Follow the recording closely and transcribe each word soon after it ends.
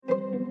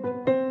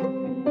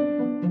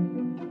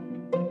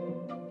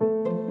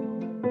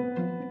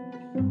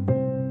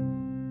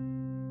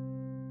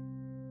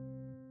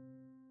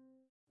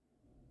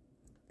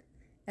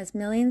As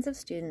millions of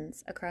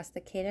students across the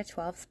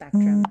K-12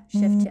 spectrum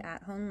shift to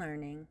at-home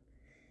learning,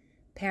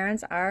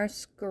 parents are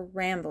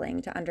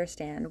scrambling to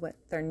understand what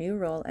their new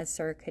role as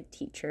surrogate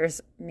teachers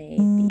may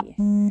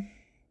be.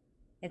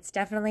 It's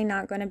definitely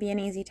not going to be an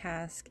easy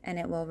task, and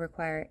it will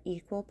require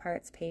equal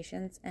parts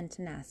patience and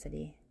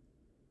tenacity.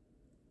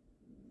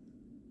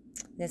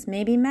 This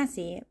may be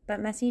messy, but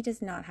messy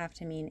does not have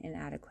to mean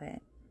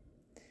inadequate.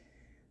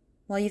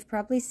 While you've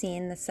probably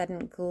seen the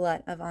sudden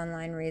glut of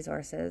online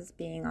resources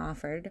being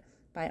offered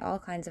by all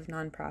kinds of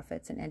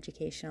nonprofits and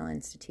educational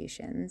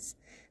institutions,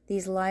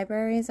 these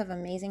libraries of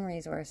amazing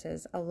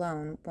resources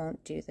alone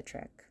won't do the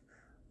trick.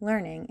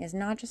 Learning is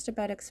not just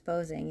about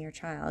exposing your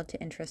child to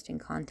interesting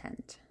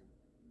content.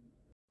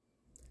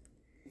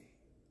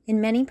 In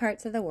many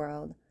parts of the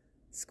world,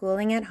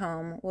 schooling at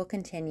home will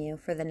continue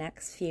for the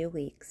next few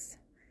weeks.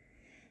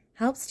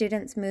 Help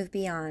students move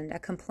beyond a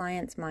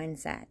compliance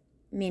mindset,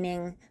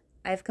 meaning,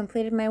 I've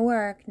completed my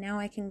work, now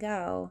I can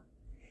go.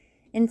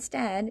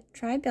 Instead,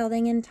 try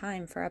building in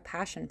time for a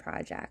passion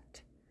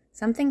project,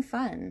 something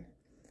fun.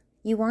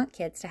 You want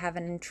kids to have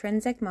an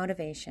intrinsic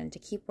motivation to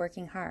keep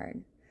working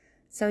hard.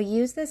 So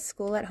use this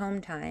school at home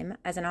time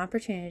as an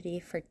opportunity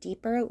for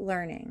deeper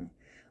learning,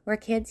 where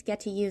kids get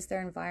to use their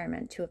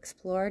environment to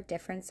explore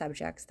different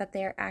subjects that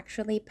they are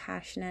actually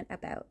passionate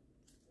about.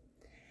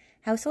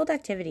 Household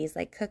activities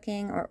like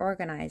cooking or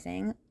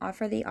organizing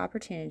offer the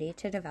opportunity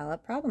to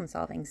develop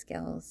problem-solving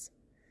skills.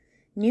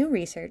 New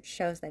research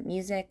shows that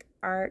music,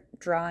 art,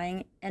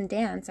 drawing, and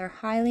dance are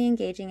highly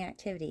engaging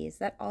activities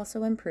that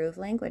also improve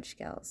language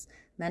skills,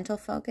 mental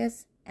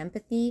focus,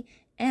 empathy,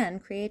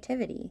 and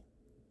creativity.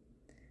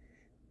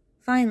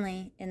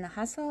 Finally, in the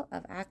hustle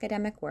of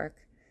academic work,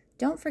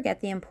 don't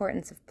forget the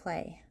importance of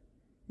play.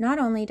 Not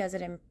only does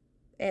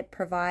it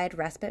provide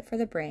respite for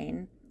the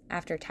brain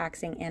after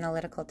taxing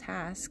analytical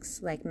tasks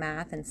like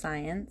math and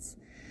science,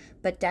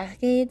 but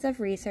decades of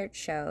research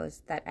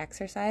shows that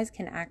exercise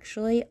can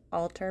actually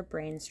alter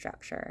brain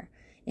structure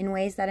in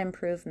ways that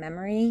improve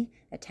memory,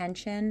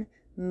 attention,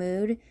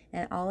 mood,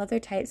 and all other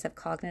types of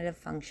cognitive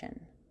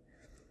function.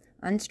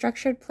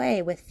 Unstructured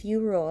play with few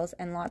rules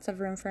and lots of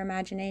room for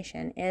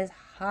imagination is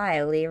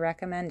highly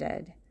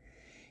recommended.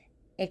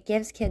 It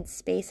gives kids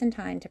space and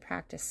time to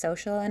practice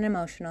social and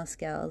emotional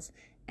skills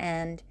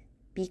and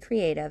be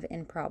creative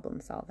in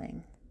problem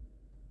solving.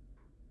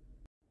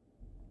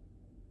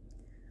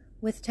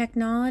 With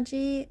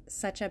technology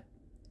such an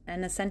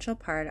essential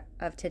part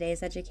of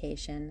today's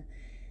education,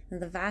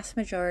 the vast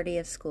majority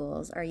of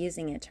schools are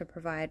using it to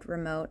provide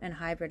remote and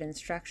hybrid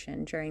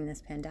instruction during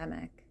this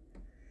pandemic.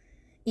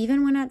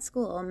 Even when at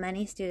school,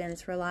 many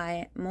students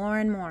rely more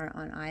and more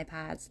on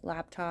iPads,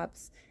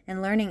 laptops,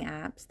 and learning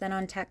apps than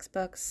on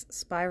textbooks,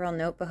 spiral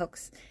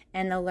notebooks,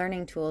 and the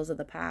learning tools of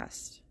the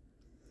past.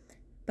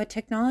 But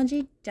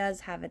technology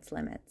does have its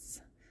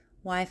limits.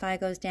 Wi-Fi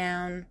goes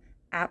down,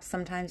 apps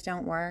sometimes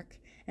don't work,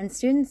 and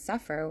students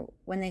suffer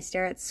when they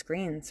stare at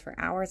screens for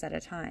hours at a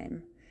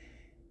time.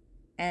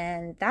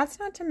 And that's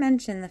not to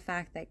mention the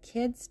fact that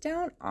kids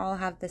don't all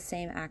have the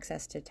same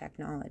access to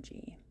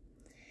technology.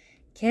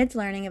 Kids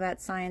learning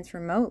about science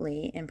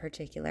remotely, in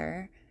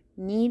particular,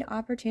 need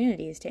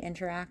opportunities to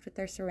interact with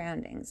their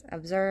surroundings,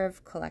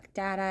 observe, collect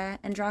data,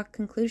 and draw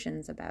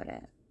conclusions about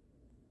it.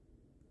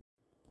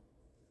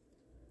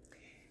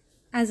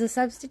 As a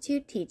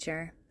substitute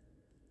teacher,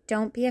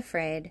 don't be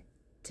afraid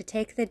to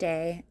take the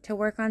day to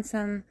work on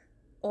some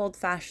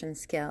old-fashioned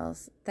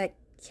skills that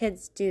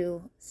kids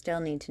do still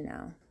need to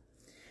know.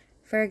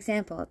 For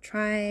example,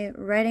 try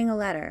writing a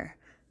letter,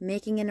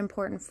 making an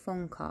important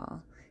phone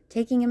call,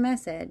 taking a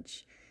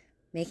message,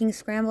 making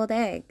scrambled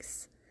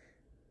eggs,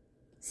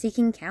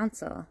 seeking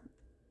counsel,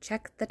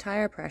 check the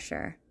tire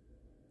pressure,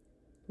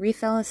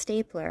 refill a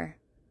stapler,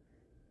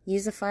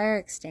 use a fire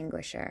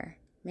extinguisher,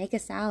 make a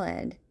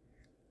salad.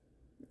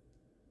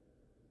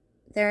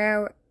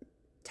 There are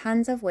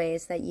tons of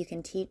ways that you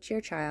can teach your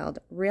child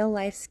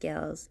real-life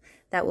skills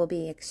that will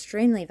be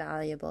extremely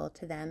valuable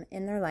to them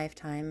in their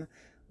lifetime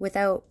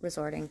without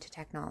resorting to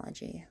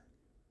technology.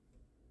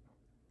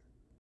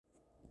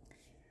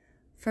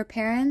 For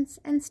parents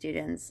and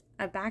students,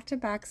 a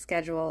back-to-back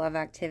schedule of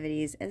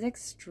activities is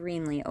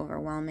extremely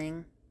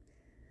overwhelming.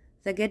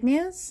 The good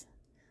news?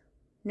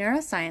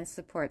 Neuroscience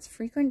supports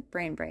frequent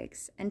brain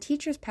breaks, and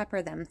teachers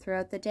pepper them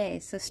throughout the day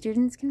so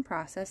students can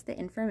process the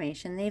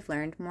information they've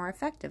learned more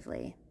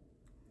effectively.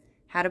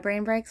 How do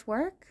brain breaks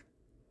work?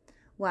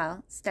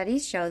 Well,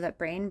 studies show that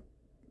brains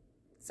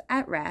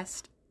at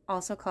rest,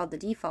 also called the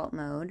default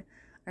mode,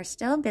 are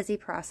still busy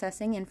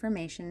processing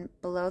information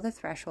below the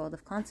threshold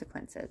of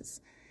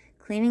consequences,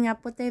 cleaning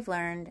up what they've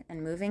learned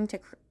and moving to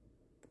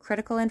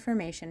critical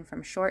information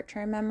from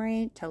short-term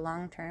memory to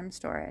long-term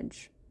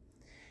storage.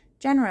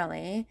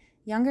 Generally,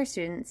 younger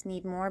students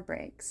need more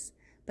breaks,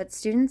 but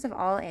students of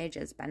all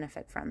ages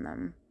benefit from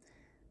them.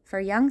 For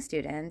young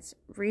students,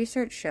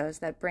 research shows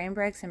that brain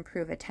breaks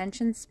improve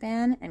attention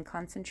span and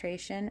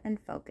concentration and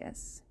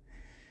focus.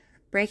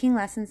 Breaking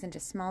lessons into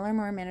smaller,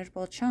 more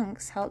manageable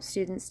chunks helps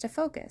students to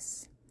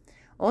focus.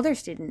 Older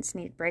students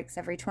need breaks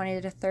every 20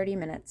 to 30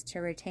 minutes to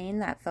retain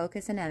that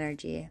focus and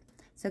energy,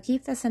 so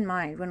keep this in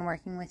mind when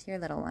working with your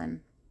little one.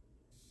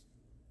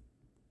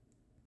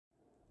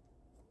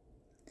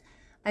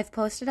 I've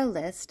posted a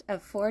list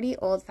of 40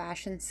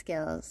 old-fashioned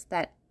skills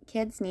that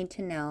kids need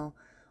to know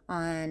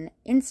on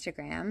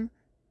Instagram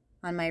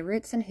on my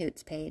Roots and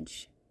Hoots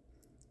page.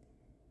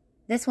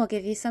 This will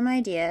give you some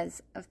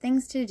ideas of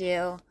things to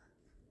do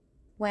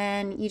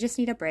when you just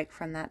need a break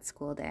from that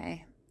school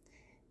day.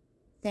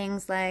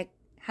 Things like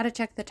how to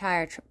check the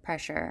tire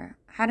pressure,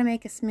 how to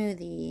make a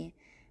smoothie,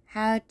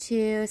 how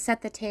to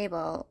set the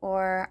table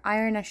or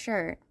iron a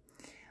shirt.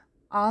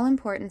 All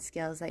important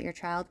skills that your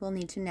child will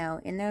need to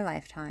know in their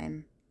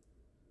lifetime.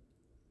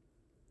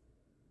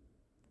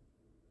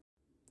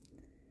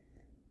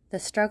 The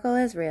struggle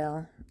is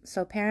real,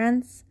 so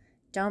parents,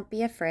 don't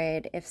be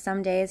afraid if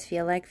some days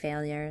feel like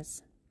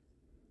failures.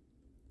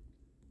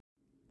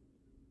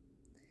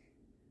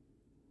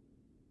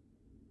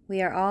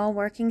 We are all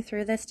working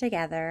through this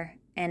together,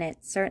 and it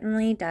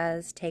certainly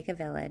does take a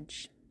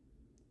village.